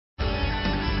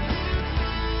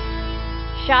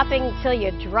shopping till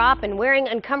you drop and wearing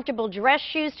uncomfortable dress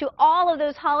shoes to all of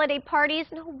those holiday parties,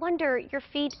 no wonder your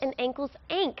feet and ankles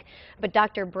ache. But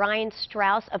Dr. Brian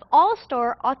Straus of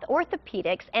All-Star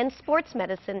Orthopaedics and Sports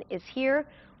Medicine is here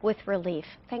with relief.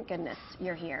 Thank goodness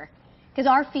you're here. Because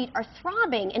our feet are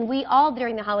throbbing, and we all,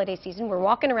 during the holiday season, we're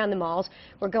walking around the malls,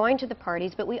 we're going to the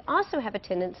parties, but we also have a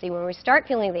tendency when we start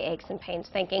feeling the aches and pains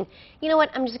thinking, you know what,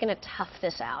 I'm just going to tough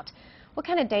this out. What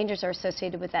kind of dangers are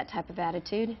associated with that type of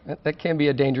attitude? That can be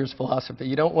a dangerous philosophy.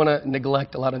 You don't want to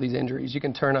neglect a lot of these injuries. You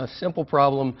can turn a simple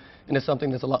problem into something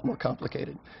that's a lot more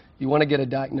complicated. You want to get a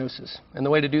diagnosis. And the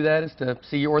way to do that is to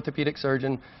see your orthopedic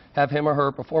surgeon, have him or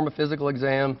her perform a physical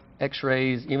exam,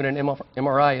 x-rays, even an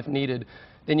MRI if needed.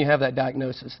 Then you have that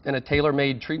diagnosis. Then a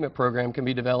tailor-made treatment program can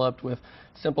be developed with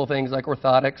simple things like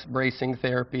orthotics, bracing,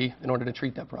 therapy in order to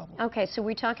treat that problem. Okay, so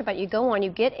we talk about you go on, you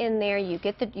get in there, you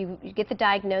get the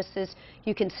diagnosis,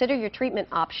 you consider your treatment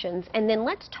options, and then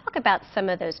let's talk about some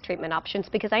of those treatment options,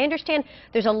 because I understand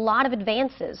there's a lot of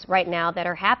advances right now that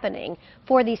are happening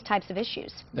for these types of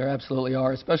issues. There absolutely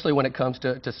are, especially when it comes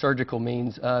to surgical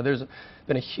means. There's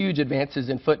been a huge advances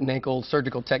in foot and ankle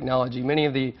surgical technology. Many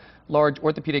of the large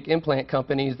orthopedic implant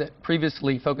companies that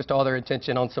previously focused all their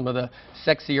attention on some of the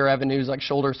sexier avenues like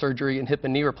shoulder surgery and hip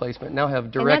and knee replacement now have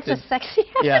directed. And that's a sexy.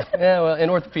 Yeah, well, in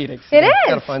orthopedics. It is.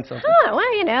 Got to find something. Huh,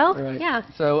 well, you know. Right. Yeah.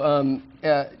 So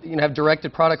have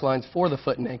directed product lines for the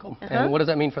foot and ankle. And what does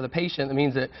that mean for the patient? It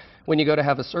means that when you go to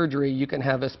have a surgery, you can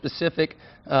have a specific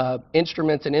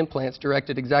instruments and implants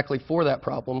directed exactly for that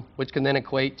problem, which can then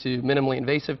equate to minimally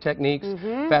invasive techniques,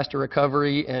 faster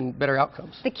recovery, and better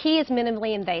outcomes. The key is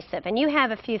minimally invasive, and you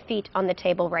have a few feet on the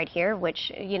table right here,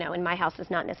 which, you know, in my house is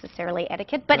not necessarily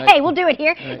etiquette, but hey, we'll do it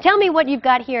here. Right. Tell me what you've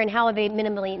got here and how the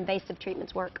minimally invasive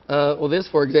treatments work. Well, this,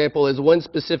 for example, is one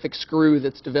specific screw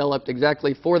that's developed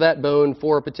exactly for that bone,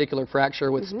 for a particular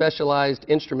fracture, with specialized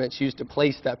instruments used to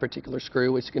place that particular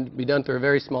screw, which can be done through a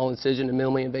very small incision and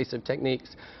minimally invasive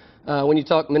techniques. When you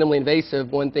talk minimally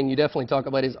invasive, one thing you definitely talk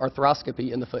about is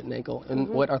arthroscopy in the foot and ankle. And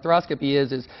what arthroscopy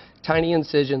is tiny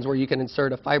incisions where you can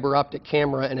insert a fiber optic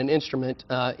camera and an instrument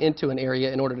into an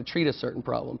area in order to treat a certain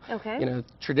problem. Okay. You know,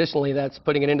 traditionally that's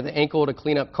putting it into the ankle to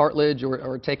clean up cartilage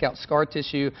or take out scar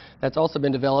tissue. That's also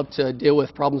been developed to deal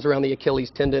with problems around the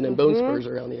Achilles tendon and bone spurs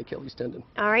around the Achilles tendon.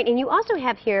 All right, and you also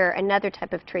have here another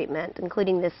type of treatment,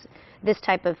 including this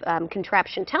type of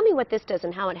contraption. Tell me what this does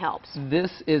and how it helps.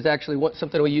 This is actually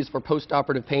something we use for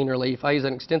post-operative pain relief. I use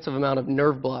an extensive amount of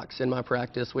nerve blocks in my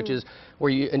practice, which is where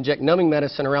you inject numbing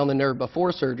medicine around the nerve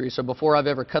before surgery. So before I've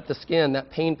ever cut the skin, that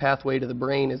pain pathway to the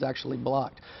brain is actually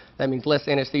blocked. That means less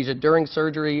anesthesia during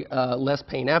surgery, less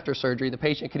pain after surgery. The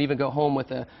patient can even go home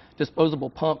with a disposable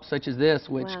pump such as this,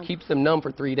 which keeps them numb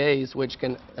for 3 days, which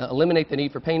can eliminate the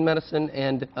need for pain medicine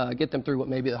and get them through what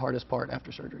may be the hardest part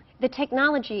after surgery. The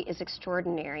technology is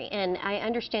extraordinary, and I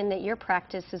understand that your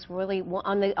practice is really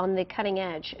on the cutting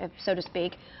edge, so to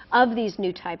speak, of these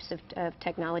new types of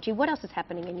technology. What else is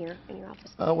happening in your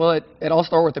office? Well, at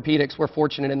All-Star Orthopaedics, we're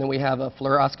fortunate in that we have a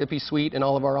fluoroscopy suite in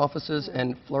all of our offices,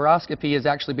 and fluoroscopy is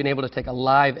actually being able to take a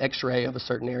live x-ray of a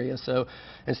certain area. So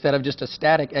instead of just a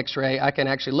static x-ray, I can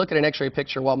actually look at an x-ray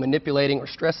picture while manipulating or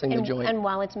stressing the joint. And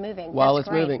while it's moving. While That's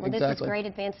it's great. moving, well, exactly. This is great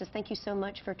advances. Thank you so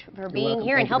much for being welcome.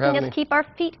 here and Thank you helping us keep our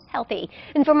feet healthy.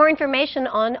 And for more information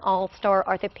on All-Star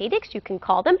Orthopaedics, you can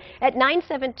call them at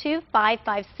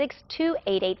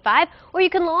 972-556-2885, or you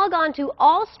can log on to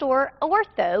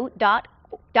allstarortho.com.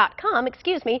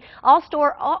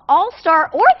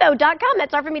 allstarortho.com.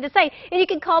 That's hard for me to say. And you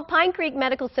can call Pine Creek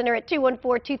Medical Center at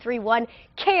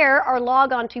 214-231-CARE or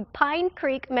log on to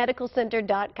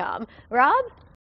pinecreekmedicalcenter.com. Rob?